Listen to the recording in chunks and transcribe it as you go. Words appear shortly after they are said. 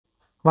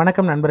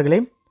வணக்கம் நண்பர்களே.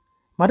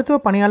 மருத்துவ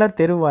பணியாளர்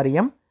தேர்வு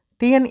வாரியம்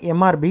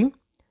MRB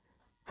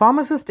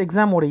ஃபார்மசிஸ்ட்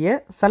எக்ஸாம் உடைய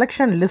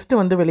செலெக்ஷன் லிஸ்ட்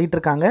வந்து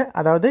வெளியிட்டிருக்காங்க.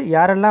 அதாவது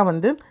யாரெல்லாம்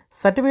வந்து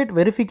சர்டிஃபிகேட்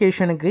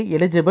வெரிஃபிகேஷனுக்கு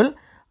எலிஜிபிள்,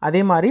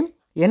 அதே மாதிரி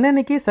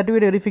என்னன்னைக்கு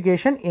சர்டிஃபிகேட்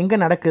வெரிஃபிகேஷன்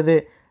எங்கே நடக்குது,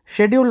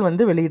 ஷெட்யூல்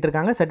வந்து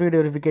வெளியிட்டிருக்காங்க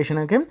சர்டிஃபிகேட்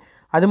வெரிஃபிகேஷனுக்கு.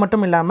 அது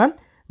மட்டும் இல்லாமல்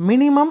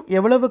மினிமம்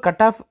எவ்வளவு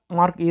கட் ஆஃப்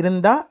மார்க்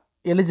இருந்தால்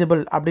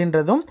எலிஜிபிள்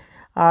அப்படின்றதும்,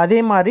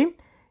 அதே மாதிரி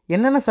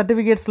என்னென்ன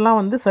சர்டிஃபிகேட்ஸ்லாம்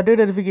வந்து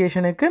சர்டிஃபிகேட்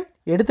வெரிஃபிகேஷனுக்கு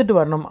எடுத்துகிட்டு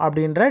வரணும்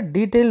அப்படின்ற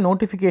டீட்டெயில்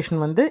நோட்டிஃபிகேஷன்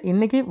வந்து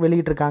இன்றைக்கி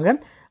வெளியிட்டிருக்காங்க.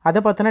 அதை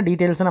பற்றின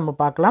டீட்டெயில்ஸை நம்ம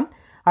பார்க்கலாம்.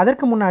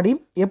 அதற்கு முன்னாடி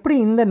எப்படி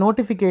இந்த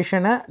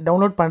நோட்டிஃபிகேஷனை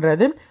டவுன்லோட்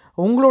பண்ணுறது,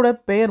 உங்களோட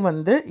பேர்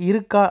வந்து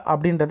இருக்கா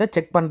அப்படின்றத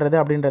செக் பண்ணுறது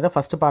அப்படின்றத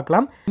ஃபஸ்ட்டு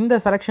பார்க்கலாம். இந்த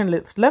செலெக்ஷன்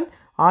லிஸ்ட்டில்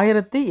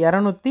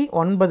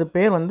 1209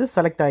 பேர் வந்து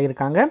செலக்ட்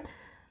ஆகியிருக்காங்க.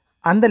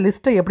 அந்த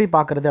லிஸ்ட்டை எப்படி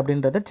பார்க்குறது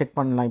அப்படின்றத செக்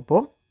பண்ணலாம்.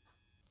 இப்போது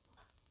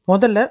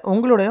முதல்ல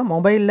உங்களுடைய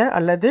மொபைலில்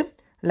அல்லது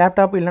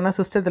லேப்டாப் இல்லைனா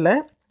சிஸ்டத்தில்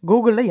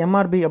கூகுளில்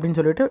MRB அப்படின்னு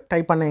சொல்லிட்டு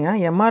டைப் பண்ணுங்க.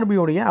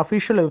 MRBயோடைய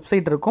அஃபிஷியல்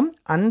வெப்சைட் இருக்கும்.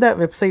 அந்த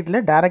வெப்சைட்டில்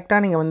டைரெக்டாக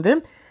நீங்கள் வந்து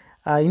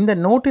இந்த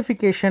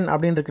நோட்டிஃபிகேஷன்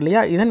அப்படின்னு இருக்கு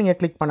இல்லையா, இதை நீங்கள்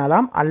கிளிக்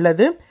பண்ணலாம்.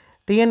 அல்லது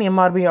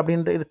MRB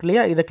அப்படின்ட்டு இருக்கு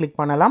இல்லையா, இதை கிளிக்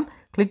பண்ணலாம்.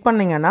 கிளிக்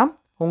பண்ணிங்கன்னா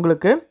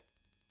உங்களுக்கு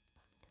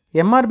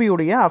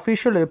MRBயோடைய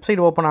அஃபிஷியல்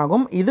வெப்சைட் ஓப்பன்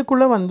ஆகும்.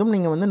 இதுக்குள்ளே வந்தும்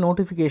நீங்கள் வந்து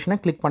நோட்டிஃபிகேஷனை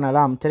கிளிக்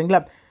பண்ணலாம்.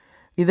 சரிங்களா?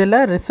 இதில்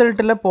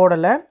ரிசல்ட்டில்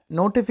போடலை,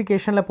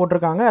 நோட்டிஃபிகேஷனில்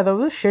போட்டிருக்காங்க.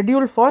 அதாவது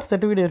ஷெட்யூல் ஃபார்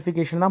சர்டிஃபிகேட்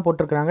வெரிஃபிகேஷன் தான்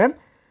போட்டிருக்காங்க.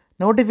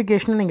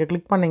 நோட்டிஃபிகேஷனை நீங்கள்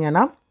கிளிக்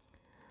பண்ணிங்கன்னா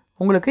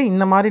உங்களுக்கு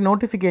இந்த மாதிரி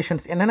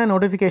நோட்டிஃபிகேஷன்ஸ் என்னென்ன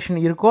நோட்டிஃபிகேஷன்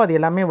இருக்கோ அது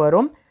எல்லாமே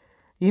வரும்.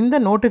 இந்த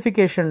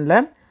நோட்டிஃபிகேஷனில்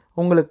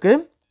உங்களுக்கு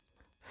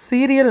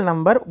சீரியல்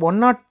நம்பர்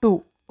 102,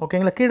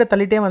 ஓகேங்களா, கீழே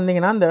தள்ளிட்டே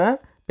வந்தீங்கன்னா அந்த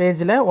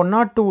பேஜில்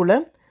 102ல்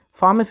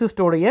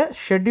ஃபார்மசிஸ்டோடைய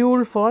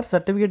schedule for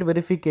certificate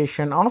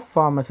verification of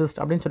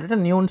pharmacist அப்படின்னு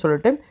சொல்லிட்டு நியூன்னு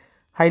சொல்லிட்டு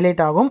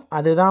ஹைலைட் ஆகும்.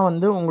 அதுதான்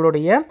வந்து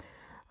உங்களுடைய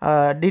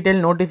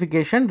detail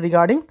notification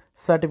regarding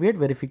certificate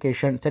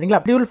verification. சரிங்களா?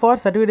 Schedule for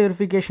certificate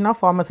verification of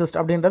pharmacist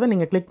அப்படின்றத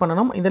நீங்கள் கிளிக்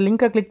பண்ணணும். இந்த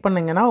லிங்கை கிளிக்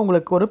பண்ணிங்கன்னா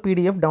உங்களுக்கு ஒரு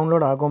PDF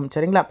டவுன்லோட் ஆகும்.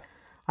 சரிங்களா?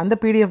 அந்த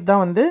PDF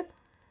தான் வந்து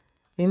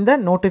இந்த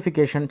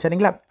நோட்டிஃபிகேஷன்.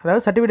 சரிங்களா?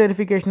 அதாவது சர்டிஃபிகேட்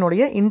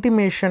வெரிஃபிகேஷனுடைய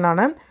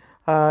இன்டிமேஷனான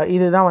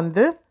இதுதான்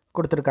வந்து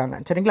கொடுத்துருக்காங்க.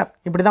 சரிங்களா?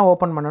 இப்படி தான்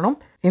ஓப்பன் பண்ணணும்.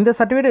 இந்த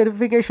சர்டிஃபிகேட்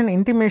வெரிஃபிகேஷன்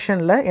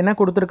இன்டிமேஷனில் என்ன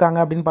கொடுத்துருக்காங்க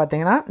அப்படின்னு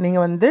பார்த்தீங்கன்னா,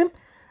 நீங்கள் வந்து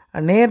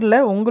நேரில்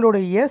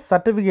உங்களுடைய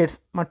சர்டிஃபிகேட்ஸ்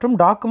மற்றும்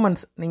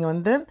டாக்குமெண்ட்ஸ் நீங்கள்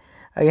வந்து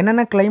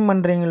என்னென்ன கிளைம்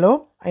பண்ணுறீங்களோ,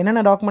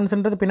 என்னென்ன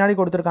டாக்குமெண்ட்ஸ்ன்றது பின்னாடி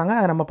கொடுத்துருக்காங்க,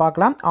 அதை நம்ம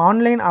பார்க்கலாம்.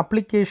 ஆன்லைன்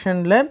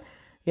அப்ளிகேஷனில்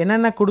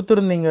என்னென்ன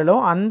கொடுத்துருந்தீங்களோ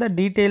அந்த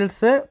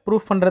டீட்டெயில்ஸை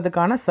ப்ரூஃப்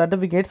பண்ணுறதுக்கான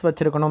சர்டிஃபிகேட்ஸ்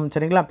வச்சுருக்கணும்.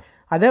 சரிங்களா?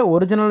 அதை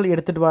ஒரிஜினல்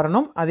எடுத்துகிட்டு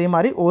வரணும். அதே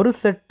மாதிரி ஒரு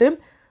set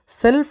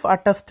self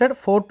attested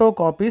photo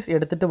copies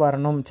எடுத்துகிட்டு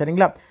வரணும்.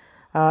 சரிங்களா?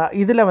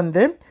 இதில்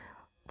வந்து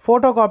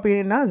ஃபோட்டோ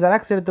காப்பின்னா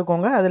ஜெராக்ஸ்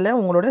எடுத்துக்கோங்க. அதில்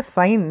உங்களோட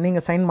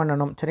நீங்கள் சைன்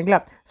பண்ணணும்.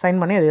 சரிங்களா? சைன்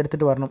பண்ணி அதை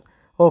எடுத்துகிட்டு வரணும்.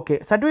 ஓகே,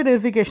 சர்டிஃபிகேட்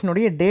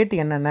வெரிஃபிகேஷனுடைய டேட்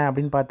என்னென்ன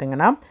அப்படின்னு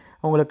பார்த்தீங்கன்னா,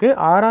 உங்களுக்கு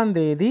 6ஆம்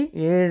தேதி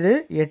 7,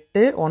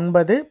 8,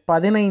 9,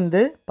 15,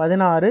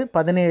 16,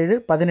 17,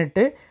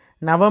 18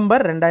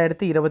 நவம்பர்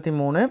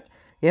 2023.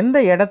 எந்த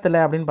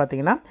இடத்துல அப்படின்னு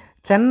பார்த்தீங்கன்னா,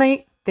 சென்னை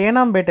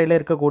தேனாம்பேட்டையில்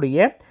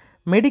இருக்கக்கூடிய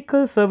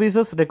medical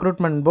services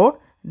recruitment board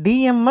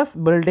DMS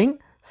building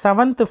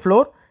 7th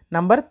floor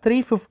number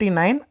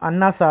 359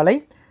 அண்ணா சாலை,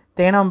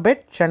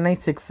 தேனாம்பேட், சென்னை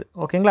 6.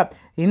 ஓகேங்களா?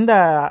 இந்த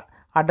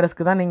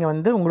அட்ரஸ்க்கு தான் நீங்கள்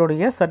வந்து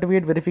உங்களுடைய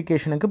சர்டிஃபிகேட்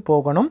வெரிஃபிகேஷனுக்கு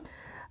போகணும்.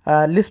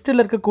 லிஸ்ட்டில்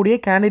இருக்கக்கூடிய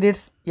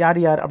கேண்டிடேட்ஸ் யார்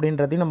யார்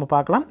அப்படின்றதையும் நம்ம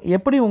பார்க்கலாம்.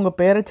 எப்படி உங்கள்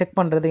பேரை செக்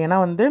பண்ணுறது, ஏன்னா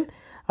வந்து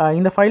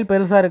இந்த ஃபைல்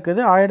பெருசாக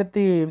இருக்குது,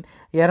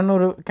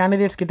 1200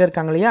 கேண்டிடேட்ஸ் கிட்டே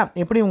இருக்காங்க இல்லையா,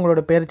 எப்படி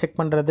உங்களோட பேர் செக்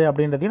பண்ணுறது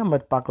அப்படின்றதையும்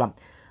நம்ம பார்க்கலாம்.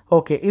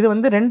 ஓகே, இது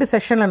வந்து 2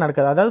 செஷனில்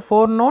நடக்குது. அதாவது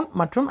ஃபோர்நூன்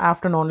மற்றும்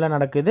ஆஃப்டர்நூனில்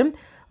நடக்குது.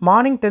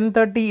 மார்னிங்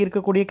 10:30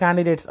 இருக்கக்கூடிய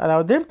கேண்டிடேட்ஸ்,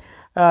 அதாவது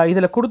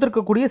இதில்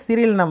கொடுத்துருக்கக்கூடிய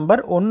சீரியல்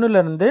நம்பர்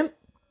 1லேருந்து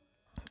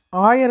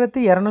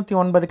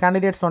 1209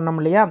 கேண்டிடேட்ஸ் சொன்னோம்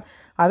இல்லையா,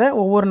 அதை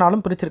ஒவ்வொரு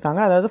நாளும்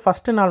பிரிச்சிருக்காங்க. அதாவது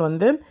ஃபஸ்ட்டு நாள்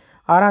வந்து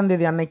 6ஆம்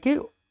தேதி அன்னைக்கு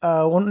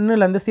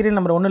 1லேருந்து சீரியல்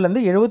நம்பர்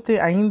 1லேருந்து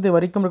 75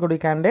 வரைக்கும் இருக்கக்கூடிய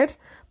கேண்டிடேட்ஸ்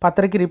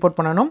 10:30க்கு ரிப்போர்ட்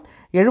பண்ணணும்.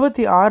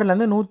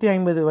 76லேருந்து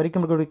 150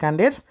 வரைக்கும் இருக்கக்கூடிய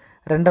கேண்டிடேட்ஸ்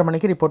 2:30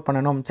 மணிக்கு ரிப்போர்ட்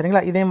பண்ணணும்.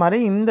 சரிங்களா? இதே மாதிரி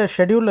இந்த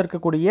ஷெட்யூலில்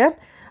இருக்கக்கூடிய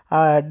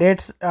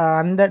டேட்ஸ்,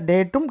 அந்த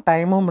டேட்டும்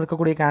டைமும்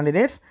இருக்கக்கூடிய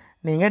கேண்டிடேட்ஸ்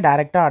நீங்கள்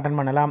டைரெக்டாக அட்டன்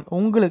பண்ணலாம்.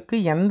 உங்களுக்கு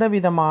எந்த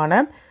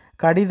விதமான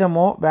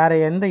கடிதமோ வேறு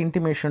எந்த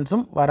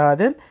இன்டிமேஷன்ஸும்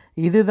வராது.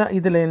 இதுதான்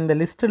இதில் இந்த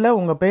லிஸ்ட்டில்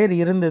உங்கள் பேர்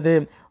இருந்தது,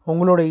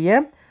 உங்களுடைய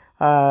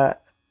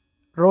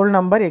ரோல்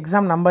நம்பர்,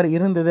 எக்ஸாம் நம்பர்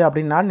இருந்தது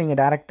அப்படின்னா நீங்கள்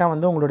டைரெக்டாக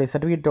வந்து உங்களுடைய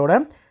சர்டிஃபிகேட்டோடு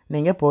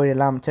நீங்கள்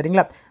போயிடலாம்.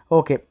 சரிங்களா?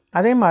 ஓகே,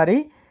 அதே மாதிரி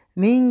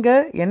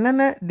நீங்கள்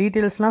என்னென்ன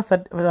டீட்டெயில்ஸ்லாம்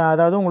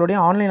அதாவது உங்களுடைய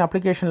ஆன்லைன்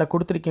அப்ளிகேஷனில்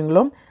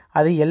கொடுத்துருக்கீங்களோ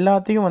அது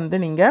எல்லாத்தையும் வந்து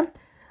நீங்கள்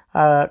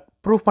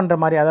ப்ரூஃப் பண்ணுற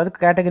மாதிரி, அதாவது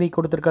கேட்டகரி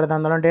கொடுத்துருக்கிறதா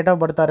இருந்தாலும், டேட் ஆஃப்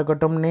பர்த்தாக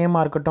இருக்கட்டும்,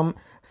 நேமாக இருக்கட்டும்,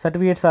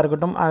 சர்டிஃபிகேட்ஸாக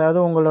இருக்கட்டும், அதாவது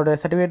உங்களோட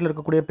சர்டிஃபிகேட்டில்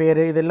இருக்கக்கூடிய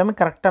பேர் இது எல்லாமே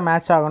கரெக்டாக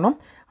மேட்ச் ஆகணும்.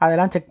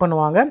 அதெல்லாம் செக்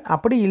பண்ணுவாங்க.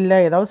 அப்படி இல்லை,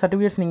 ஏதாவது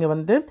சர்டிஃபிகேட்ஸ் நீங்கள்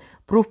வந்து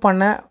ப்ரூஃப்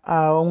பண்ண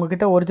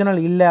உங்கள்கிட்ட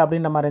ஒரிஜினல் இல்லை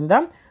அப்படின்ற மாதிரி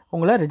இருந்தால்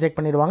உங்களை ரிஜெக்ட்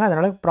பண்ணிடுவாங்க.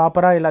 அதனால்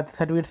ப்ராப்பராக எல்லா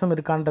சர்டிஃபிகேட்ஸும்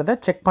இருக்கான்றதை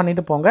செக்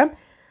பண்ணிவிட்டு போங்க.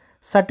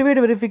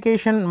 சர்டிஃபிகேட்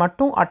வெரிஃபிகேஷன்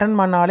மட்டும் அட்டன்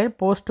பண்ணாலே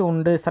போஸ்ட்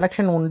உண்டு,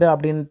 செலெக்ஷன் உண்டு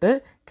அப்படின்ட்டு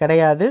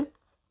கிடையாது.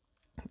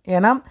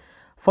 ஏன்னா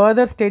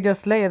ஃபர்தர்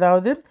ஸ்டேஜஸில்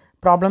ஏதாவது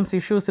ப்ராப்ளம்ஸ்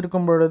இஷ்யூஸ்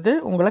இருக்கும் பொழுது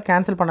உங்களை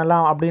கேன்சல்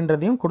பண்ணலாம்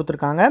அப்படின்றதையும்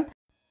கொடுத்துருக்காங்க.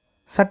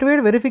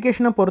 சர்டிஃபிகேட்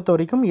வெரிஃபிகேஷனை பொறுத்த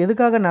வரைக்கும்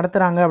எதுக்காக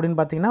நடத்துகிறாங்க அப்படின்னு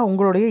பார்த்தீங்கன்னா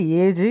உங்களுடைய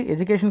ஏஜ்,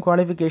 எஜுகேஷன்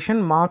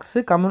குவாலிஃபிகேஷன், மார்க்ஸு,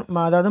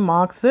 அதாவது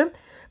மார்க்ஸு,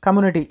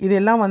 கம்யூனிட்டி இது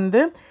எல்லாம்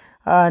வந்து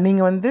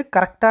நீங்கள் வந்து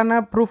கரெக்டான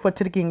ப்ரூஃப்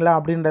வச்சுருக்கீங்களா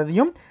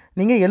அப்படின்றதையும்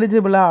நீங்கள்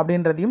எலிஜிபிளா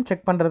அப்படின்றதையும்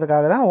செக்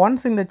பண்ணுறதுக்காக தான்.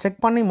 ஒன்ஸ் இந்த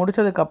செக் பண்ணி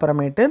முடிச்சதுக்கு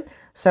அப்புறமேட்டு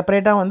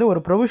செப்பரேட்டாக வந்து ஒரு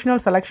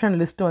provisional selection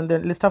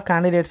list of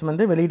candidates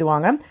வந்து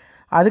வெளியிடுவாங்க.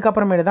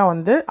 அதுக்கப்புறமேட்டு தான்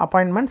வந்து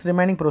அப்பாயின்மெண்ட்ஸ்,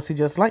 ரிமைனிங்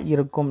ப்ரொசீஜர்ஸ்லாம்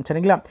இருக்கும்.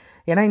 சரிங்களா?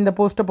 ஏன்னா இந்த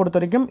போஸ்ட்டை பொறுத்த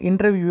வரைக்கும்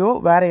இன்டர்வியூ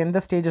வேறு எந்த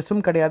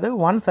ஸ்டேஜஸும் கிடையாது.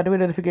 ஒன்ஸ்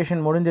சர்டிஃபிகேட்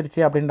வெரிஃபிகேஷன்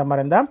முடிஞ்சிருச்சு அப்படின்ற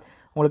மாதிரி இருந்தால்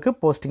உங்களுக்கு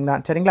போஸ்டிங்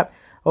தான். சரிங்களா?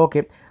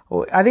 ஓகே.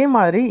 அதே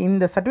மாதிரி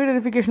இந்த சர்டிஃபிகேட்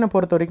வெரிஃபிகேஷனை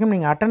பொறுத்த வரைக்கும்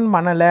நீங்கள் அட்டன்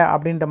பண்ணலை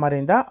அப்படின்ற மாதிரி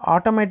இருந்தால்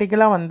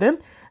ஆட்டோமேட்டிக்கலாக வந்து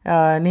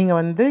நீங்கள்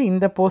வந்து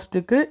இந்த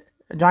போஸ்ட்டுக்கு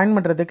ஜாயின்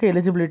பண்ணுறதுக்கு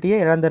எலிஜிபிலிட்டியை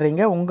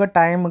இழந்துடுறீங்க. உங்கள்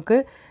டைமுக்கு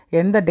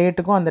எந்த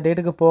டேட்டுக்கும் அந்த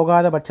டேட்டுக்கு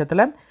போகாத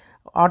பட்சத்தில்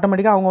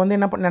ஆட்டோமேட்டிக்காக அவங்க வந்து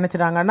என்ன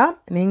நினச்சிட்டாங்கன்னா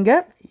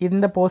நீங்கள்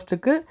இந்த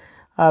போஸ்ட்டுக்கு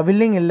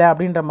வில்லிங் இல்லை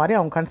அப்படின்ற மாதிரி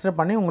அவங்க கன்சிடர்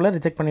பண்ணி உங்களை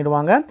ரிஜெக்ட்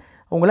பண்ணிவிடுவாங்க.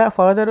 உங்களை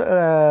ஃபர்தர்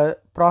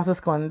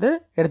ப்ராசஸ்க்கு வந்து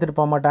எடுத்துகிட்டு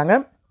போக மாட்டாங்க.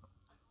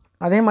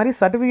 அதே மாதிரி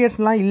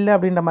சர்டிஃபிகேட்ஸ்லாம் இல்லை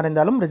அப்படின்ற மாதிரி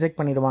இருந்தாலும் ரிஜெக்ட்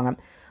பண்ணிவிடுவாங்க.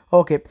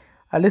 ஓகே,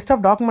 லிஸ்ட்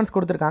ஆஃப் டாக்குமெண்ட்ஸ்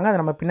கொடுத்துருக்காங்க, அதை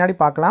நம்ம பின்னாடி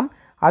பார்க்கலாம்.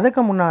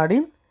 அதுக்கு முன்னாடி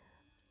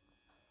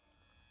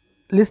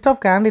லிஸ்ட்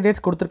ஆஃப்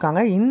கேண்டிடேட்ஸ்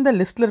கொடுத்துருக்காங்க. இந்த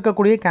லிஸ்ட்டில்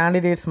இருக்கக்கூடிய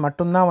கேண்டிடேட்ஸ்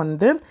மட்டும்தான்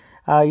வந்து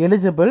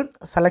எலிஜிபிள்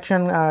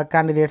செலெக்ஷன்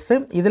கேண்டிடேட்ஸு.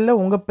 இதில்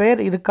உங்கள் பேர்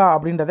இருக்கா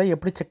அப்படின்றத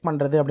எப்படி செக்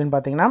பண்ணுறது அப்படின்னு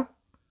பார்த்தீங்கன்னா,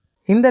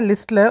 இந்த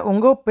லிஸ்ட்டில்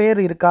உங்கள் பேர்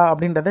இருக்கா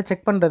அப்படின்றத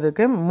செக்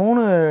பண்ணுறதுக்கு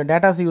 3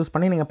 டேட்டாஸ் யூஸ்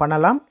பண்ணி நீங்கள்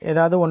பண்ணலாம்.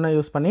 ஏதாவது ஒன்று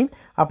யூஸ் பண்ணி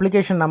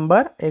அப்ளிகேஷன்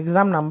நம்பர்,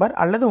 எக்ஸாம் நம்பர்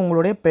அல்லது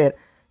உங்களுடைய பேர்,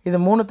 இது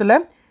 3த்தில்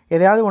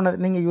எதையாவது ஒன்று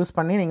நீங்கள் யூஸ்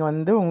பண்ணி நீங்கள்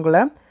வந்து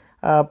உங்களை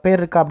பேர்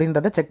இருக்கா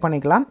அப்படின்றத செக்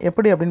பண்ணிக்கலாம்.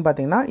 எப்படி அப்படின்னு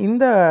பார்த்தீங்கன்னா,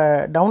 இந்த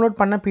டவுன்லோட்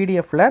பண்ண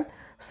பிடிஎஃப்பில்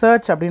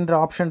சர்ச் அப்படின்ற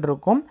ஆப்ஷன்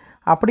இருக்கும்.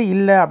 அப்படி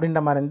இல்லை அப்படின்ற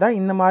மாதிரி இருந்தால்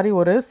இந்த மாதிரி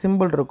ஒரு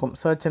சிம்பிள் இருக்கும்,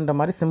 சர்ச்ன்ற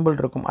மாதிரி சிம்பிள்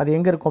இருக்கும். அது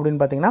எங்கே இருக்கும்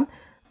அப்படின்னு பார்த்தீங்கன்னா,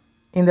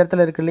 இந்த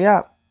இடத்துல இருக்கு இல்லையா,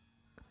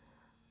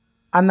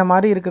 அந்த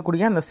மாதிரி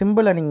இருக்கக்கூடிய அந்த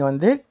சிம்பிளை நீங்கள்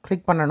வந்து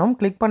கிளிக் பண்ணணும்.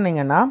 கிளிக்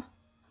பண்ணிங்கன்னா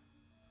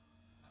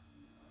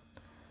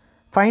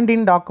ஃபைண்ட்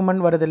இன்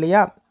டாக்குமெண்ட் வருது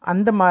இல்லையா,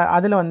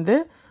 அதில் வந்து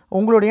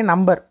உங்களுடைய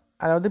நம்பர்,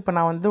 அதாவது இப்போ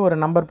நான் வந்து ஒரு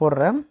நம்பர்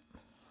போடுறேன்,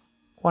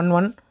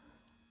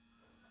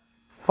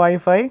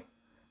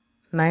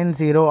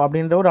 115590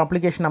 அப்படின்ற ஒரு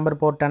அப்ளிகேஷன்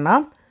நம்பர் போட்டேன்னா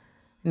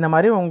இந்த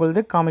மாதிரி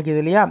உங்களுக்கு காமிக்குது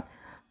இல்லையா,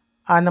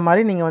 அந்த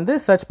மாதிரி நீங்கள் வந்து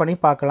சர்ச் பண்ணி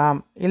பார்க்கலாம்.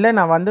 இல்லை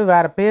நான் வந்து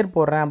வேறு பேர்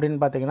போடுறேன் அப்படின்னு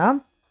பார்த்தீங்கன்னா,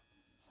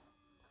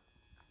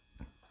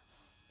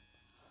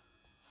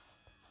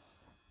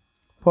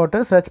 போட்டு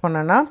சர்ச்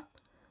பண்ணேன்னா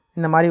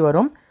இந்த மாதிரி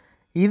வரும்.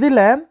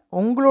 இதில்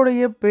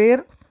உங்களுடைய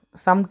பேர்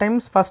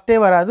சம்டைம்ஸ் ஃபஸ்ட்டே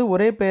வராது,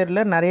 ஒரே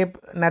பேரில்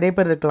நிறைய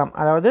பேர் இருக்கலாம்.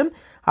 அதாவது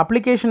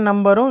அப்ளிகேஷன்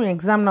நம்பரும்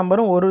எக்ஸாம்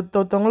நம்பரும்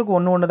ஒருத்தவங்களுக்கு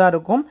ஒன்று தான்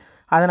இருக்கும்.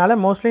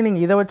 அதனால் மோஸ்ட்லி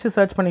நீங்கள் இதை வச்சு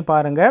சர்ச் பண்ணி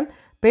பாருங்கள்.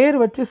 பேர்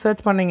வச்சு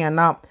சர்ச்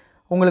பண்ணிங்கன்னா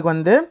உங்களுக்கு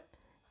வந்து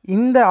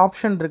இந்த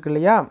ஆப்ஷன் இருக்கு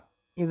இல்லையா,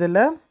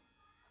 இதில்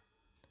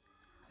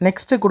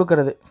நெக்ஸ்ட்டு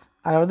கொடுக்குறது,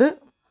 அதாவது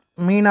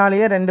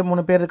மீனாலேயே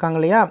 2-3 பேர் இருக்காங்க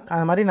இல்லையா,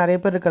 அது மாதிரி நிறைய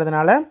பேர்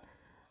இருக்கிறதுனால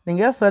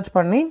நீங்கள் சர்ச்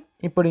பண்ணி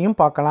இப்படியும்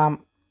பார்க்கலாம்.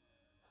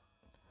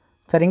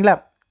 சரிங்களா?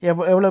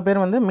 எவ்வளோ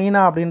பேர் வந்து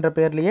மீனா அப்படின்ற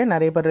பேர்லேயே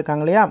நிறைய பேர்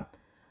இருக்காங்க இல்லையா,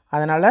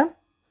 அதனால்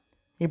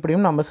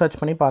இப்படியும் நம்ம சர்ச்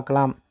பண்ணி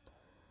பார்க்கலாம்.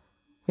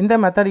 இந்த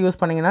மெத்தட்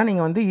யூஸ் பண்ணிங்கன்னா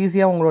நீங்கள் வந்து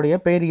ஈஸியாக உங்களுடைய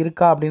பேர்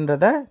இருக்கா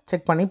அப்படின்றத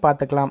செக் பண்ணி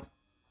பார்த்துக்கலாம்.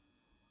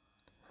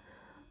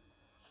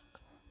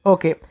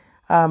 ஓகே,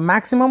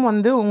 மேக்ஸிமம்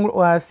வந்து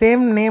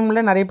சேம்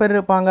நேமில் நிறைய பேர்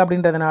இருப்பாங்க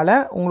அப்படின்றதுனால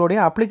உங்களுடைய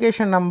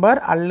அப்ளிகேஷன் நம்பர்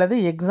அல்லது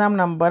எக்ஸாம்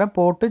நம்பரை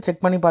போட்டு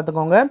செக் பண்ணி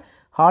பார்த்துக்கோங்க.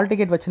 ஹால்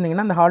டிக்கெட்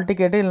வச்சுருந்தீங்கன்னா அந்த ஹால்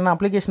டிக்கெட்டு இல்லைனா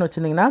அப்ளிகேஷன்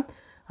வச்சுருந்தீங்கன்னா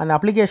அந்த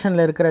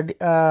அப்ளிகேஷனில் இருக்கிற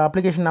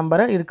அப்ளிகேஷன்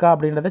நம்பரை இருக்கா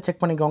அப்படின்றத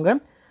செக் பண்ணிக்கோங்க.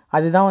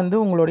 அதுதான் வந்து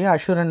உங்களுடைய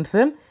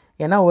அஷூரன்ஸு.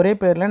 ஏன்னா ஒரே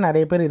பேரில்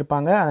நிறைய பேர்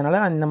இருப்பாங்க, அதனால்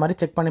அந்த மாதிரி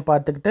செக் பண்ணி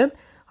பார்த்துக்கிட்டு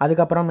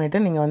அதுக்கப்புறமேட்டு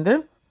நீங்கள் வந்து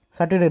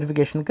சர்டிஃபிகேட்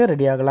வெரிஃபிகேஷனுக்கு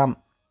ரெடி ஆகலாம்.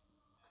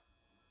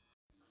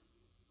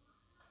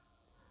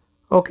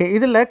 ஓகே,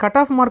 இதில் கட்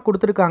ஆஃப் மார்க்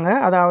கொடுத்துருக்காங்க.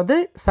 அதாவது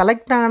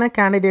செலக்ட் ஆன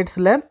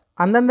கேண்டிடேட்ஸில்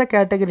அந்தந்த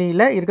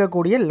கேட்டகரியில்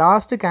இருக்கக்கூடிய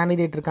லாஸ்ட்டு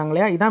கேண்டிடேட் இருக்காங்க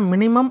இல்லையா, இதான்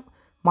மினிமம்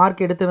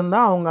மார்க்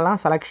எடுத்திருந்தால் அவங்களாம்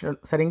செலெக்ஷன்.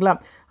 சரிங்களா?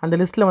 அந்த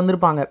லிஸ்ட்டில்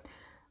வந்திருப்பாங்க.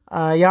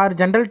 யார்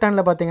ஜென்ரல்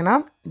டர்னில் பார்த்தீங்கன்னா,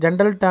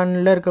 ஜென்ரல்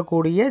டர்னில்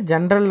இருக்கக்கூடிய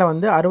ஜென்ரலில்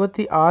வந்து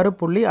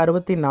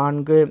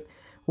 66.64,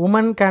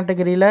 உமன்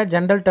கேட்டகரியில்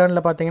ஜென்ரல்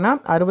டர்னில் பார்த்தீங்கன்னா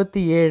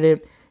 67,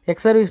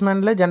 எக்ஸ்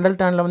சர்வீஸ்மேனில் ஜென்ரல்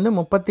டர்னில் வந்து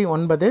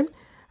 39,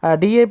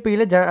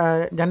 டிஏபியில்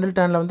ஜென்ரல்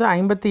டர்னில் வந்து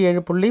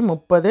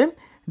 57.30,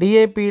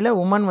 டிஏபியில்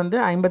உமன் வந்து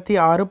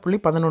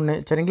 56.11.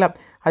 சரிங்களா?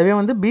 அதுவே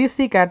வந்து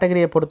பிசி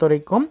கேட்டகரியை பொறுத்த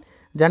வரைக்கும்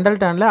ஜென்ரல்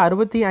டர்னில்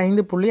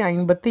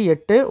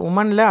 65.58,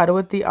 உமனில்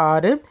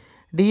 66,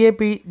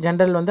 டிஏபி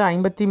ஜென்ரல் வந்து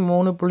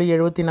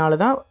 53.74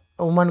 தான்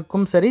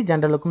உமனுக்கும் சரி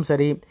ஜென்ரலுக்கும்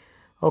சரி.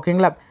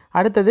 ஓகேங்களா?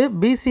 அடுத்தது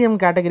பிசிஎம்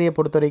கேட்டகரியை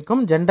பொறுத்த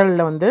வரைக்கும்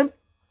ஜென்ரலில் வந்து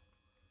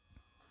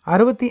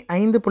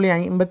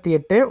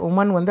 65.58,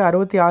 உமன் வந்து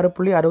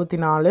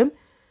 66.64,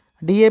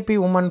 டிஏபி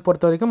உமன்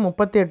பொறுத்த வரைக்கும்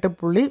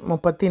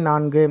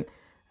 38.34.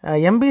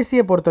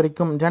 எம்பிசியை பொறுத்த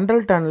வரைக்கும்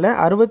ஜென்ரல் டர்னில்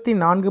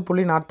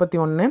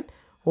 64.41,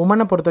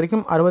 உமனை பொறுத்த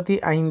வரைக்கும்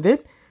 65,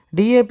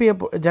 டிஏபியை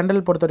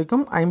ஜென்ரல் பொறுத்த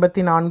வரைக்கும்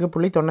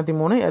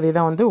 54.93, அதே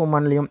தான் வந்து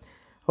உமன்லேயும்.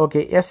 ஓகே,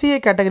 எஸ்சிஏ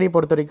கேட்டகரி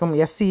பொறுத்த வரைக்கும்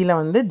எஸ்சியில்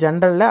வந்து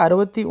ஜென்ரலில்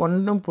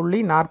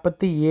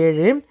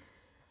 61.47,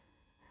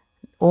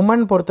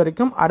 உமன் பொறுத்த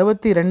வரைக்கும்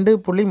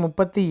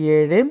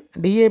 62.37,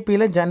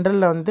 டிஏபியில்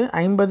ஜென்ரலில் வந்து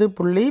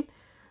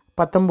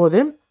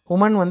 50.19,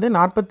 உமன் வந்து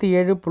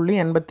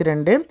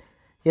 47.82,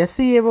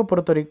 எஸ்சிஏவை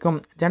பொறுத்த வரைக்கும்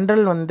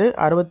ஜென்ரல் வந்து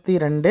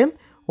 62,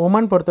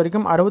 உமன் பொறுத்த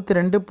வரைக்கும்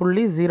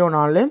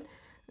 62.04,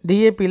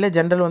 டிஏபியில்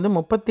ஜென்ரல் வந்து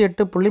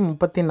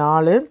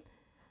 38.34,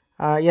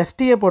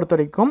 எஸ்டியை பொறுத்த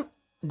வரைக்கும்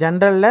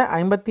ஜென்ரலில்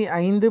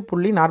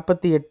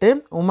 55.48,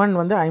 உமன்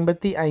வந்து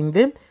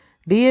 55,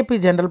 டிஏபி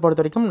ஜென்ரல்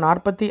பொறுத்த வரைக்கும்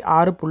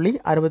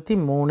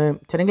 46.63.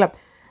 சரிங்களா?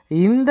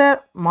 இந்த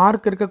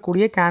மார்க்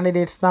இருக்கக்கூடிய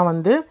கேண்டிடேட்ஸ் தான்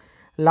வந்து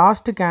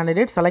லாஸ்ட்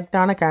கேண்டிடேட்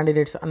செலக்டான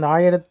கேண்டிடேட்ஸ். அந்த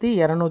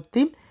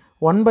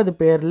 1209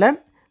 பேரில்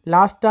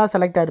லாஸ்ட்டாக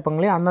செலக்ட்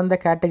ஆகிருப்பாங்களே அந்தந்த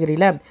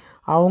கேட்டகரியில்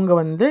அவங்க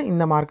வந்து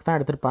இந்த மார்க் தான்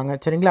எடுத்திருப்பாங்க.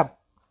 சரிங்களா?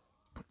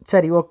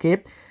 சரி, ஓகே.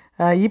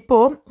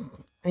 இப்போது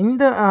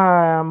இந்த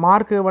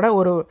மார்க்கை விட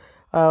ஒரு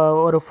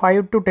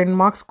 5 to 10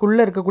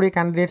 மார்க்ஸ்க்குள்ளே இருக்கக்கூடிய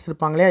கேண்டிடேட்ஸ்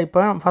இருப்பாங்களே. இப்போ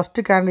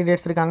ஃபஸ்ட்டு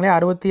கேண்டிடேட்ஸ் இருக்காங்களே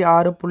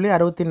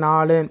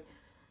 66.64,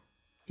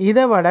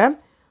 இதை விட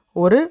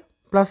ஒரு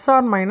ப்ளஸ்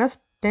ஆர் மைனஸ்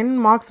 10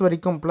 மார்க்ஸ்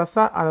வரைக்கும்,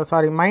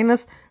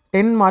 மைனஸ்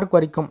 10 மார்க்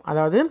வரைக்கும்,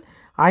 அதாவது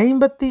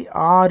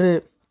 56,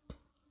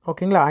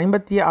 ஓகேங்களா,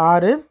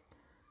 56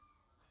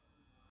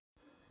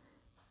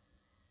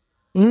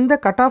 இந்த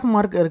கட் ஆஃப்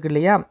மார்க் இருக்குது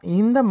இல்லையா,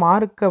 இந்த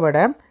மார்க்கை விட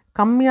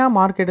கம்மியாக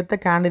மார்க் எடுத்த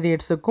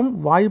கேண்டிடேட்ஸுக்கும்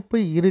வாய்ப்பு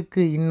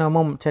இருக்குது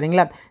இன்னமும்.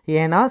 சரிங்களா?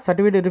 ஏன்னா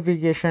சர்டிஃபிகேட்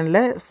வெரிஃபிகேஷனில்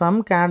சம்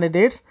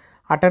கேண்டிடேட்ஸ்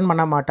அட்டன்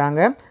பண்ண மாட்டாங்க.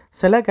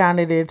 சில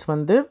கேண்டிடேட்ஸ்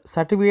வந்து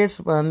சர்டிஃபிகேட்ஸ்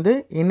வந்து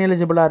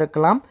இன்எலிஜிபிளாக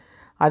இருக்கலாம்.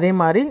 அதே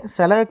மாதிரி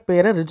சில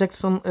பேர்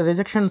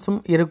ரிஜெக்ஷன்ஸும்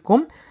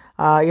இருக்கும்.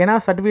 ஏன்னா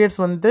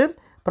சர்டிஃபிகேட்ஸ் வந்து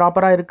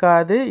ப்ராப்பராக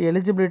இருக்காது,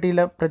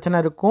 எலிஜிபிலிட்டியில் பிரச்சனை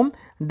இருக்கும்,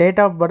 டேட்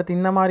ஆஃப் பர்த்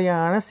இந்த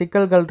மாதிரியான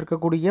சிக்கல்கள்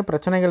இருக்கக்கூடிய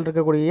பிரச்சனைகள்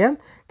இருக்கக்கூடிய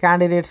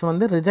கேண்டிடேட்ஸ்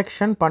வந்து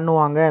ரிஜெக்ஷன்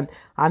பண்ணுவாங்க.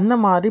 அந்த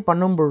மாதிரி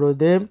பண்ணும்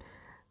பொழுது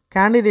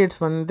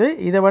கேண்டிடேட்ஸ் வந்து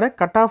இதை விட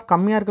கட் ஆஃப்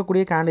கம்மியாக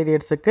இருக்கக்கூடிய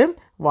கேண்டிடேட்ஸுக்கு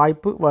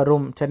வாய்ப்பு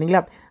வரும்.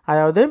 சரிங்களா?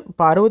 அதாவது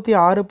இப்போ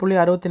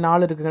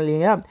 66.64 இருக்குங்க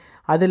இல்லையா,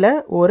 அதில்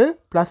ஒரு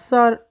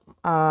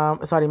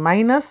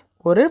மைனஸ்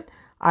ஒரு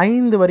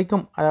 5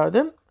 வரைக்கும், அதாவது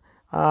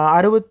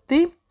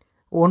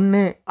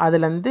 61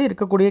 அதுலேருந்து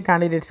இருக்கக்கூடிய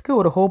கேண்டிடேட்ஸ்க்கு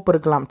ஒரு ஹோப்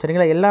இருக்கலாம்.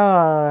 சரிங்களா? எல்லா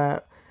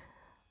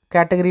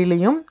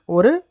கேட்டகரியிலையும்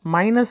ஒரு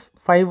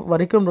 -5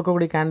 வரைக்கும்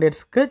இருக்கக்கூடிய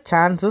கேண்டிடேட்ஸ்க்கு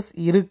சான்சஸ்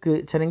இருக்குது.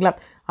 சரிங்களா?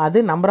 அது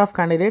நம்பர் ஆஃப்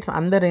கேண்டிடேட்ஸ்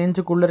அந்த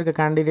ரேஞ்சுக்குள்ளே இருக்க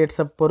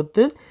கேண்டிடேட்ஸை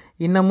பொறுத்து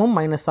இன்னமும்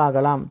மைனஸ்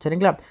ஆகலாம்.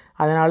 சரிங்களா?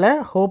 அதனால்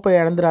ஹோப்பை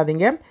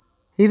இழந்துடாதீங்க.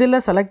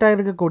 இதில் செலக்ட்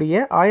ஆகிருக்கக்கூடிய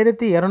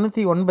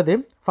 1209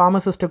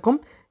 ஃபார்மசிஸ்ட்டுக்கும்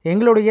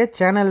எங்களுடைய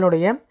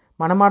சேனலுடைய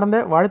மனமார்ந்த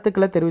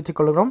வாழ்த்துக்களை தெரிவித்துக்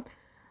கொள்கிறோம்.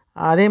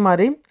 அதே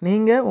மாதிரி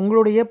நீங்கள்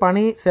உங்களுடைய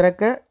பணி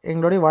சிறக்க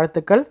எங்களுடைய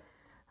வாழ்த்துக்கள்.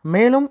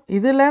 மேலும்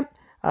இதில்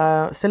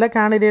சில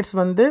கேண்டிடேட்ஸ்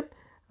வந்து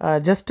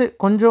ஜஸ்ட்டு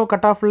கொஞ்சம்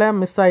கட் ஆஃபில்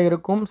மிஸ்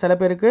ஆகிருக்கும். சில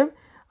பேருக்கு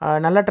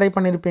நல்லா ட்ரை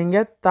பண்ணியிருப்பீங்க,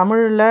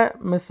 தமிழில்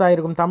மிஸ்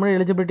ஆகிருக்கும், தமிழ்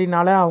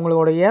எலிஜிபிலிட்டினால்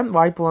அவங்களுடைய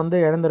வாய்ப்பு வந்து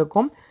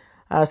இழந்திருக்கும்.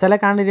 சில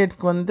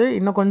கேண்டிடேட்ஸ்க்கு வந்து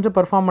இன்னும் கொஞ்சம்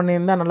பெர்ஃபார்ம்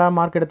பண்ணியிருந்தால் நல்லா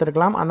மார்க்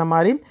எடுத்திருக்கலாம். அந்த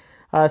மாதிரி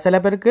சில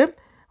பேருக்கு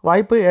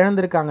வாய்ப்பு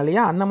இழந்திருக்காங்க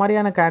இல்லையா, அந்த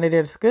மாதிரியான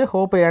கேண்டிடேட்ஸ்க்கு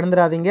ஹோப்பை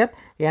இழந்துடாதீங்க.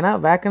 ஏன்னா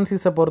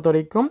வேக்கன்சிஸை பொறுத்த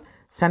வரைக்கும்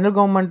சென்ட்ரல்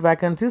கவர்மெண்ட்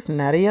வேக்கன்சிஸ்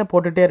நிறையா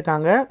போட்டுகிட்டே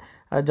இருக்காங்க.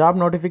 ஜாப்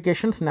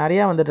நோட்டிஃபிகேஷன்ஸ்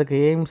நிறையா வந்துட்டுருக்கு.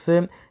 எய்ம்ஸு,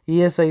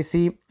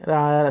 இஎஸ்ஐசி,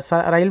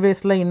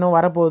 ரயில்வேஸில் இன்னும்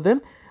வரப்போகுது.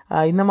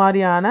 இந்த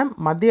மாதிரியான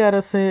மத்திய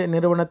அரசு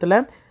நிறுவனத்தில்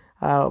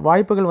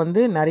வாய்ப்புகள்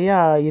வந்து நிறையா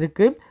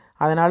இருக்குது.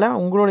 அதனால்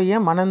உங்களுடைய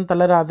மனம்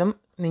தளராத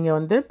நீங்கள்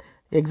வந்து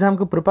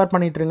எக்ஸாமுக்கு ப்ரிப்பேர்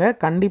பண்ணிட்டுருங்க.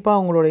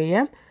 கண்டிப்பாக உங்களுடைய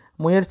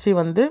முயற்சி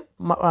வந்து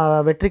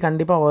வெற்றி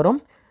கண்டிப்பாக வரும்.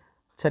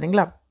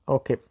 சரிங்களா?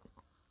 ஓகே.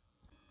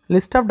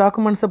 லிஸ்ட் ஆஃப்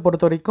டாக்குமெண்ட்ஸை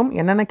பொறுத்த வரைக்கும்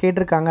என்னென்ன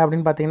கேட்டிருக்காங்க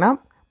அப்படின்னு பார்த்தீங்கன்னா,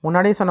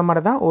 முன்னாடியே சொன்ன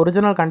மாதிரி தான்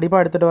ஒரிஜினல்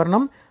கண்டிப்பாக எடுத்துகிட்டு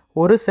வரணும்.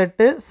 ஒரு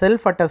செட்டு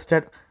செல்ஃப்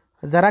அட்டஸ்டட்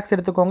ஜெராக்ஸ்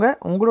எடுத்துக்கோங்க,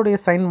 உங்களுடைய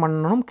சைன்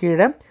பண்ணணும்,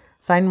 கீழே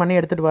சைன் பண்ணி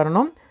எடுத்துகிட்டு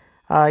வரணும்.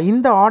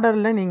 இந்த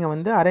ஆர்டரில் நீங்கள்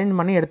வந்து அரேஞ்ச்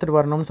பண்ணி எடுத்துகிட்டு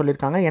வரணும்னு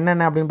சொல்லியிருக்காங்க.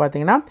 என்னென்ன அப்படின்னு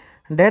பார்த்தீங்கன்னா,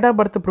 date of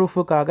birth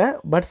ப்ரூஃபுக்காக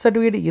birth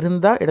certificate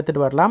இருந்தால்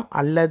எடுத்துகிட்டு வரலாம்,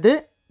 அல்லது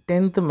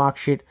 10th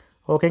மார்க் ஷீட்.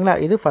 ஓகேங்களா?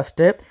 இது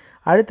ஃபஸ்ட்டு.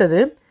 அடுத்தது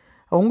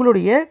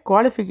உங்களுடைய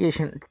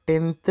குவாலிஃபிகேஷன்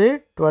 10th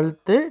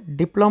 12th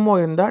டிப்ளமோ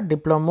இருந்தால்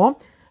டிப்ளமோ,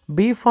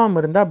 பிஃபார்ம்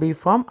இருந்தால்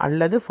பிஃபார்ம்,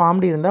 அல்லது ஃபார்ம்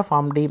டி இருந்தால்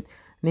ஃபார்ம் டி.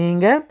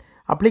 நீங்கள்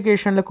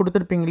அப்ளிகேஷனில்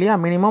கொடுத்துருப்பீங்க இல்லையா,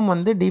 மினிமம்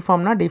வந்து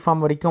டிஃபார்ம்னா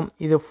டிஃபார்ம் வரைக்கும்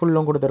இது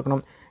ஃபுல்லும்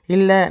கொடுத்துருக்கணும்.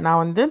 இல்லை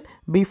நான் வந்து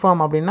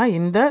பிஃபார்ம் அப்படின்னா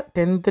இந்த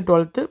 10th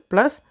 12th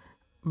ப்ளஸ்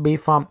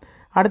பிஃபார்ம்.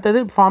 அடுத்தது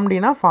ஃபார்ம்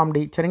டினா ஃபார்ம்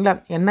டி. சரிங்களா?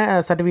 என்ன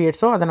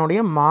சர்டிஃபிகேட்ஸோ அதனுடைய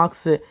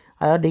மார்க்ஸு,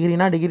 அதாவது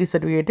டிகிரினா degree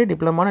certificate,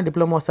 டிப்ளமோனா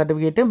diploma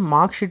certificate,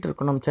 mark sheet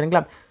இருக்கணும்.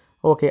 சரிங்களா?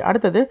 ஓகே.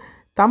 அடுத்தது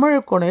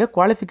தமிழுக்குடைய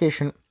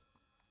குவாலிஃபிகேஷன்,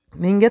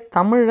 நீங்கள்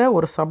தமிழை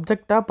ஒரு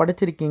சப்ஜெக்டாக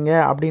படிச்சிருக்கீங்க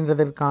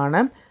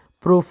அப்படின்றதுக்கான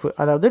ப்ரூஃப்,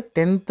 அதாவது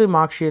 10th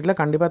மார்க் ஷீட்டில்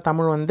கண்டிப்பாக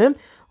தமிழ் வந்து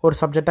ஒரு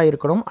சப்ஜெக்டாக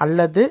இருக்கணும்,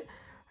 அல்லது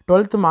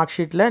 12th மார்க்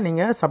ஷீட்டில்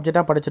நீங்கள்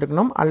சப்ஜெக்டாக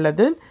படிச்சிருக்கணும்,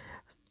 அல்லது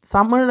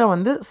தமிழை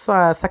வந்து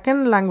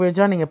செகண்ட்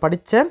லாங்குவேஜாக நீங்கள்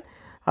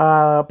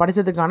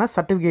படித்ததுக்கான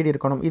சர்டிஃபிகேட்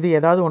இருக்கணும். இது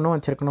ஏதாவது ஒன்று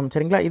வச்சுருக்கணும்.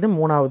 சரிங்களா? இது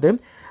 3வது.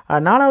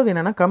 4வது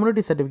என்னென்னா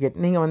கம்யூனிட்டி சர்டிஃபிகேட்.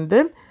 நீங்கள் வந்து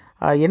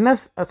என்ன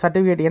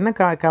சர்டிஃபிகேட், என்ன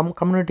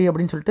கம்யூனிட்டி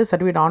அப்படின்னு சொல்லிட்டு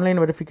சர்டிஃபிகேட்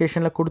ஆன்லைன்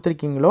வெரிஃபிகேஷனில்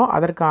கொடுத்துருக்கீங்களோ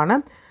அதற்கான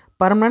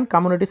பர்மனன்ட்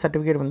கம்யூனிட்டி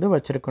சர்டிஃபிகேட் வந்து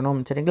வச்சுருக்கணும்.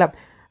 சரிங்களா?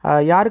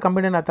 யார்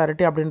கம்பெனி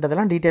அத்தாரிட்டி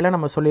அப்படின்றதெல்லாம் டீட்டெயிலாக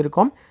நம்ம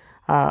சொல்லியிருக்கோம்.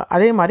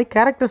 அதே மாதிரி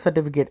கேரக்டர்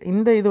சர்டிஃபிகேட்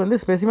இது வந்து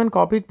ஸ்பெசிமென்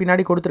காப்பி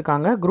பின்னாடி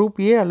கொடுத்துருக்காங்க. குரூப்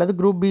ஏ அல்லது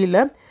குரூப்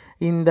பியில்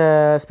இந்த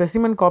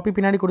ஸ்பெசிமென் காப்பி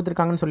பின்னாடி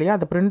கொடுத்துருக்காங்கன்னு சொல்லி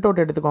அதை பிரிண்ட்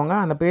அவுட் எடுத்துக்கோங்க.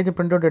 அந்த பேஜை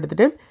பிரிண்ட் அவுட்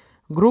எடுத்துகிட்டு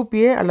குரூப்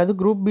ஏ அல்லது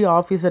குரூப் பி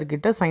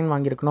ஆஃபீஸர்கிட்ட சைன்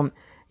வாங்கியிருக்கணும்.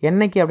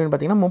 என்னைக்கு அப்படின்னு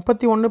பார்த்தீங்கன்னா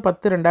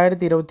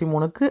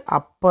 31/10/2023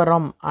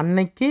 அப்புறம்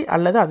அன்னைக்கு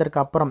அல்லது அதற்கு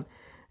அப்புறம்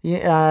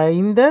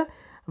இந்த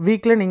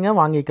வீக்கில் நீங்கள்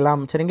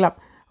வாங்கிக்கலாம். சரிங்களா?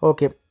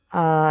 ஓகே.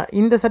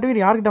 இந்த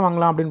சர்டிஃபிகேட் யார்கிட்ட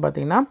வாங்கலாம் அப்படின்னு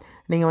பார்த்தீங்கன்னா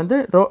நீங்கள் வந்து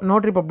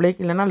நோட்ரி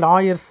பப்ளிக் இல்லைனா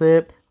லாயர்ஸு,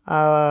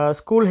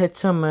 ஸ்கூல்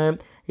ஹெச்எம்மு,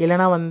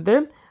 இல்லைனா வந்து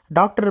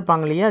டாக்டர்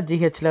இருப்பாங்க இல்லையா,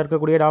 ஜிஹெச்சில்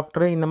இருக்கக்கூடிய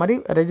டாக்டர், இந்த மாதிரி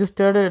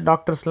ரெஜிஸ்டர்டு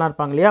டாக்டர்ஸ்லாம்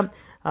இருப்பாங்க இல்லையா,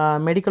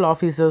 மெடிக்கல்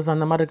ஆஃபீஸர்ஸ்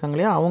அந்த மாதிரி இருக்காங்க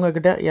இல்லையா,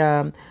 அவங்கக்கிட்ட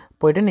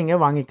போய்ட்டு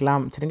நீங்கள்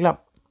வாங்கிக்கலாம். சரிங்களா?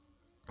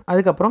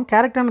 அதுக்கப்புறம்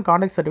கேரக்டர் அண்ட்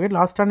கான்டக்ட் சர்டிஃபிகேட்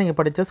லாஸ்ட்டாக நீங்கள்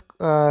படித்த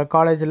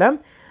காலேஜில்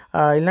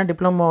இல்லைனா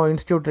டிப்ளமோ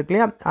இன்ஸ்டியூட் இருக்கு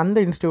இல்லையா, அந்த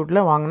இன்ஸ்டியூட்டில்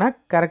வாங்கின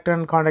கேரக்டர்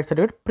அண்ட் கான்டக்ட்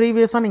சர்டிஃபிகேட்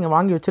ப்ரீவியஸாக நீங்கள்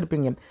வாங்கி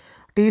வச்சுருப்பீங்க.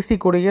 டிசி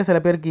கூடிய சில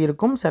பேருக்கு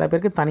இருக்கும், சில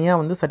பேருக்கு தனியாக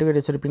வந்து சர்டிஃபிகேட்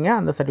வச்சுருப்பீங்க.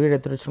 அந்த சர்டிஃபிகேட்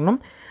எடுத்து வச்சுக்கணும்.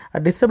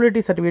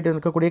 டிசபிலிட்டி சர்டிஃபிகேட்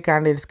இருக்கக்கூடிய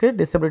கேண்டிடேட்ஸ்க்கு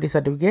டிசபிலிட்டி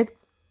சர்டிஃபிகேட்,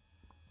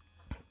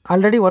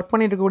 ஆல்ரெடி ஒர்க்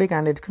பண்ணிட்டு இருக்கக்கூடிய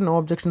கேண்டிடேட்ஸ்க்கு நோ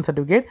அப்ஜெக்ஷன்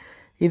சர்டிஃபிகேட்,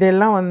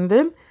 இதெல்லாம் வந்து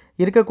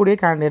இருக்கக்கூடிய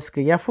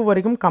கேண்டிடேட்ஸ்க்கு F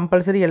வரைக்கும்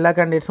கம்பல்சரி எல்லா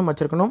கேண்டிடேட்ஸும்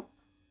வச்சுருக்கணும்.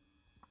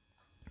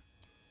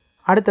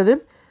 அடுத்தது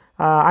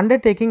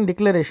அண்டர்டேக்கிங்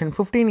டிக்ளரேஷன்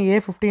 15A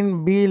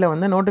 15Bயில்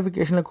வந்து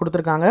நோட்டிஃபிகேஷனில்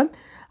கொடுத்துருக்காங்க.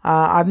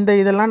 அந்த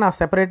இதெல்லாம் நான்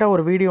செப்பரேட்டாக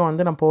ஒரு வீடியோ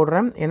வந்து நான்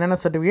போடுறேன். என்னென்ன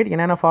சர்டிஃபிகேட்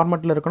என்னென்ன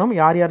ஃபார்மெட்டில் இருக்கணும்,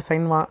 யார்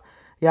சைன்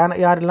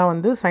யாரெல்லாம்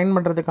வந்து சைன்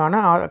பண்ணுறதுக்கான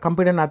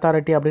கம்பீட்டன்ட்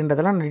அத்தாரிட்டி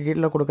அப்படின்றதெல்லாம் நான்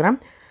டீட்டெயிலாக கொடுக்குறேன்.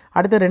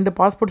 அடுத்து 2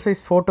 பாஸ்போர்ட்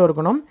சைஸ் ஃபோட்டோ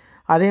இருக்கணும்.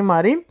 அதே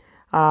மாதிரி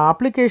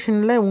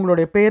அப்ளிகேஷனில்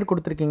உங்களுடைய பேர்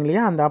கொடுத்துருக்கீங்க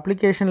இல்லையா, அந்த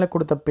அப்ளிகேஷனில்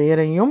கொடுத்த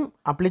பேரையும்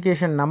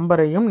அப்ளிகேஷன்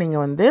நம்பரையும்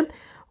நீங்கள் வந்து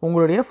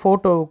உங்களுடைய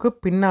ஃபோட்டோவுக்கு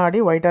பின்னாடி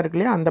ஒயிட்டாக இருக்கு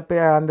இல்லையா,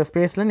 அந்த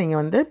ஸ்பேஸில்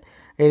நீங்கள் வந்து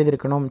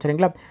எழுதியிருக்கணும்.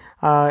 சரிங்களா?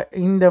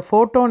 இந்த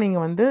ஃபோட்டோ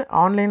நீங்கள் வந்து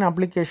ஆன்லைன்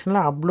அப்ளிகேஷனில்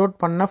அப்லோட்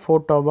பண்ண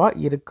ஃபோட்டோவாக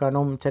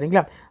இருக்கணும்.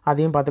 சரிங்களா?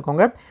 அதையும்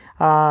பார்த்துக்கோங்க.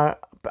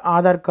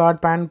 ஆதார் கார்டு,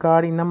 பேன்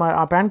கார்டு, இந்த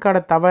மாதிரி பேன்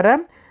கார்டை தவிர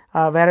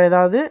வேறு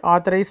ஏதாவது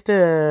ஆத்தரைஸ்டு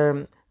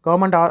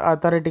கவர்மெண்ட்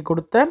அத்தாரிட்டி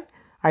கொடுத்த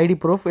ஐடி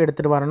ப்ரூஃப்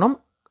எடுத்துகிட்டு வரணும்.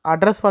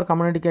 அட்ரஸ் ஃபார்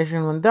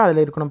கம்யூனிகேஷன் வந்து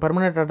அதில் இருக்கணும்.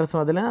 பெர்மனெண்ட் அட்ரஸ்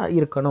அதில்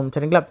இருக்கணும்.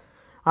 சரிங்களா?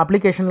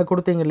 அப்ளிகேஷனில்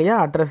கொடுத்தீங்க இல்லையா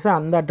அட்ரஸ்ஸு,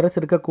 அந்த அட்ரஸ்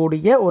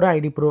இருக்கக்கூடிய ஒரு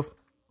ஐடி ப்ரூஃப்.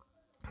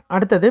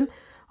 அடுத்தது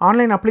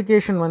ஆன்லைன்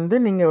அப்ளிகேஷன் வந்து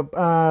நீங்கள்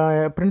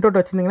பிரிண்ட் அவுட்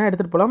வச்சுருந்தீங்கன்னா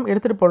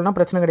எடுத்துகிட்டு போகலாம்,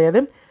 பிரச்சனை கிடையாது.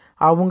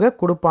 அவங்க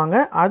கொடுப்பாங்க,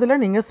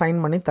 அதில் நீங்கள் சைன்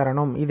பண்ணி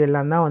தரணும்.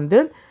 இதெல்லாம் தான் வந்து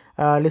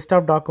லிஸ்ட்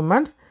ஆஃப்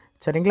டாக்குமெண்ட்ஸ்.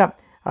 சரிங்களா?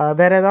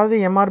 வேறு ஏதாவது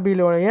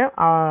MRBயோடைய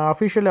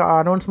அஃபிஷியல்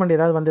அனௌன்ஸ்மெண்ட்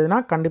ஏதாவது வந்ததுன்னா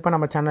கண்டிப்பாக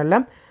நம்ம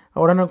சேனலில்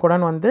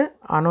உடனுக்குடன் வந்து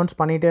அனௌன்ஸ்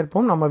பண்ணிகிட்டே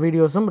இருப்போம். நம்ம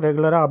வீடியோஸும்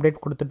ரெகுலராக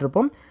அப்டேட்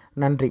கொடுத்துட்ருப்போம்.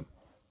 நன்றி.